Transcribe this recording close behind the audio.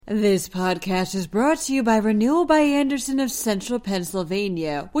This podcast is brought to you by Renewal by Andersen of Central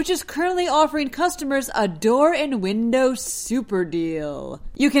Pennsylvania, which is currently offering customers a door and window super deal.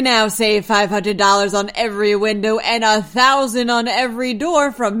 You can now save $500 on every window and $1,000 on every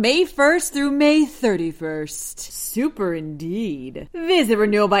door from May 1st through May 31st. Super indeed. Visit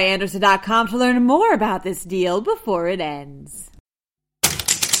renewalbyandersen.com to learn more about this deal before it ends.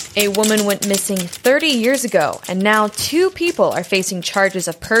 A woman went missing 30 years ago, and now 2 people are facing charges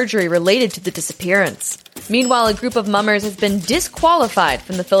of perjury related to the disappearance. Meanwhile, a group of mummers has been disqualified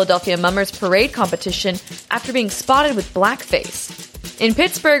from the Philadelphia Mummers Parade competition after being spotted with blackface. In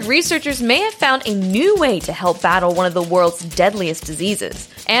Pittsburgh, researchers may have found a new way to help battle one of the world's deadliest diseases.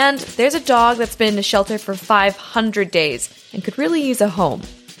 And there's a dog that's been in a shelter for 500 days and could really use a home.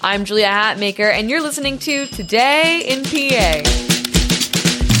 I'm Julia Hatmaker, and you're listening to Today in PA.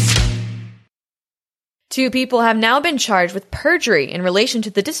 2 people have now been charged with perjury in relation to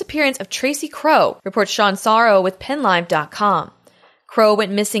the disappearance of Tracy Crowe, reports Sean Sorrow with PennLive.com. Crowe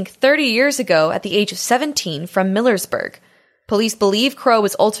went missing 30 years ago at the age of 17 from Millersburg. Police believe Crowe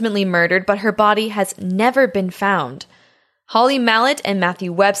was ultimately murdered, but her body has never been found. Holly Mallett and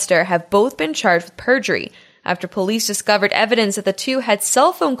Matthew Webster have both been charged with perjury after police discovered evidence that the 2 had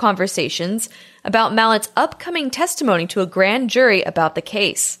cell phone conversations about Mallett's upcoming testimony to a grand jury about the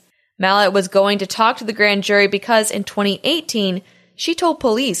case. Mallett was going to talk to the grand jury because in 2018, she told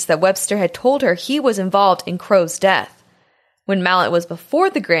police that Webster had told her he was involved in Crowe's death. When Mallett was before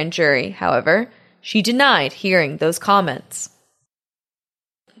the grand jury, however, she denied hearing those comments.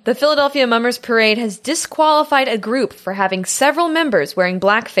 The Philadelphia Mummers Parade has disqualified a group for having several members wearing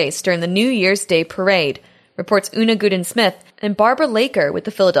blackface during the New Year's Day parade, reports Una Gooden-Smith and Barbara Laker with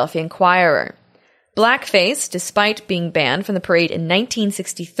the Philadelphia Inquirer. Blackface, despite being banned from the parade in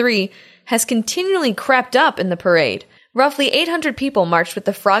 1963, has continually crept up in the parade. Roughly 800 people marched with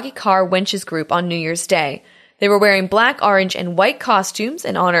the Froggy Car Wenches group on New Year's Day. They were wearing black, orange, and white costumes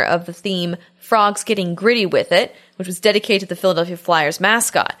in honor of the theme Frogs Getting Gritty With It, which was dedicated to the Philadelphia Flyers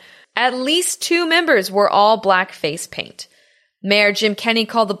mascot. At least 2 members wore all black face paint. Mayor Jim Kenney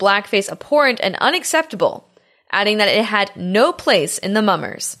called the blackface abhorrent and unacceptable, adding that it had no place in the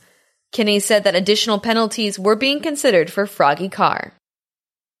Mummers. Kenney said that additional penalties were being considered for Froggy Car.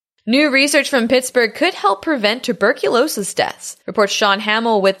 New research from Pittsburgh could help prevent tuberculosis deaths, reports Sean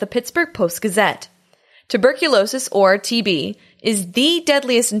Hamill with the Pittsburgh Post-Gazette. Tuberculosis, or TB, is the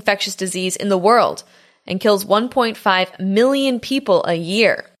deadliest infectious disease in the world and kills 1.5 million people a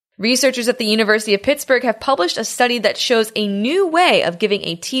year. Researchers at the University of Pittsburgh have published a study that shows a new way of giving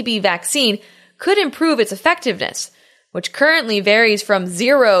a TB vaccine could improve its effectiveness, which currently varies from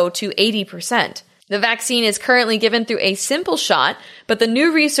 0 to 80%. The vaccine is currently given through a simple shot, but the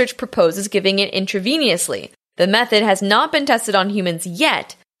new research proposes giving it intravenously. The method has not been tested on humans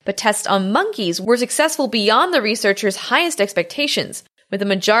yet, but tests on monkeys were successful beyond the researchers' highest expectations, with the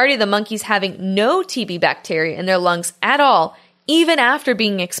majority of the monkeys having no TB bacteria in their lungs at all, even after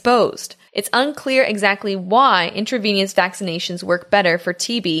being exposed. It's unclear exactly why intravenous vaccinations work better for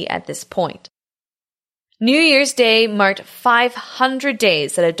TB at this point. New Year's Day marked 500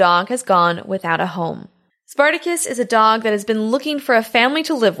 days that a dog has gone without a home. Spartacus is a dog that has been looking for a family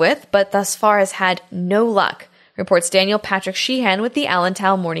to live with, but thus far has had no luck, reports Daniel Patrick Sheehan with the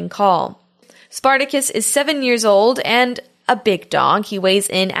Allentown Morning Call. Spartacus is 7 years old and a big dog. He weighs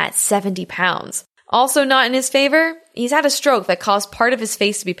in at 70 pounds. Also not in his favor, he's had a stroke that caused part of his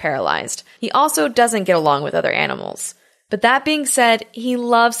face to be paralyzed. He also doesn't get along with other animals. But that being said, he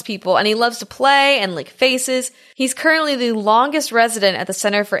loves people and he loves to play and lick faces. He's currently the longest resident at the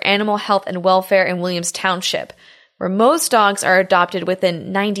Center for Animal Health and Welfare in Williams Township, where most dogs are adopted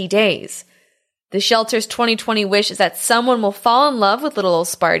within 90 days. The shelter's 2020 wish is that someone will fall in love with little old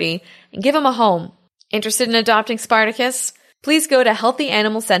Sparty and give him a home. Interested in adopting Spartacus? Please go to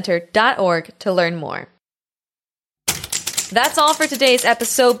healthyanimalcenter.org to learn more. That's all for today's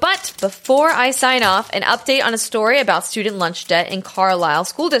episode, but before I sign off, an update on a story about student lunch debt in Carlisle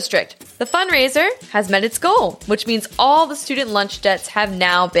School District. The fundraiser has met its goal, which means all the student lunch debts have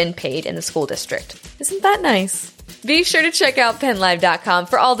now been paid in the school district. Isn't that nice? Be sure to check out PennLive.com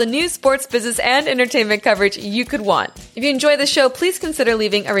for all the news, sports, business, and entertainment coverage you could want. If you enjoy the show, please consider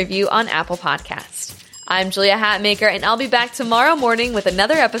leaving a review on Apple Podcasts. I'm Julia Hatmaker, and I'll be back tomorrow morning with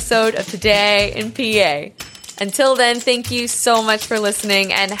another episode of Today in PA. Until then, thank you so much for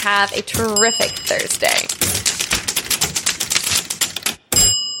listening and have a terrific Thursday.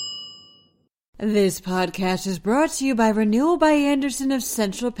 This podcast is brought to you by Renewal by Andersen of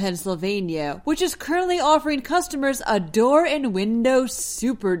Central Pennsylvania, which is currently offering customers a door and window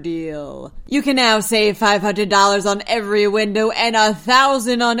super deal. You can now save $500 on every window and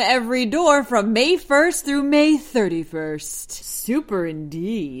 $1,000 on every door from May 1st through May 31st. Super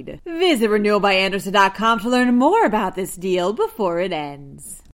indeed. Visit renewalbyandersen.com to learn more about this deal before it ends.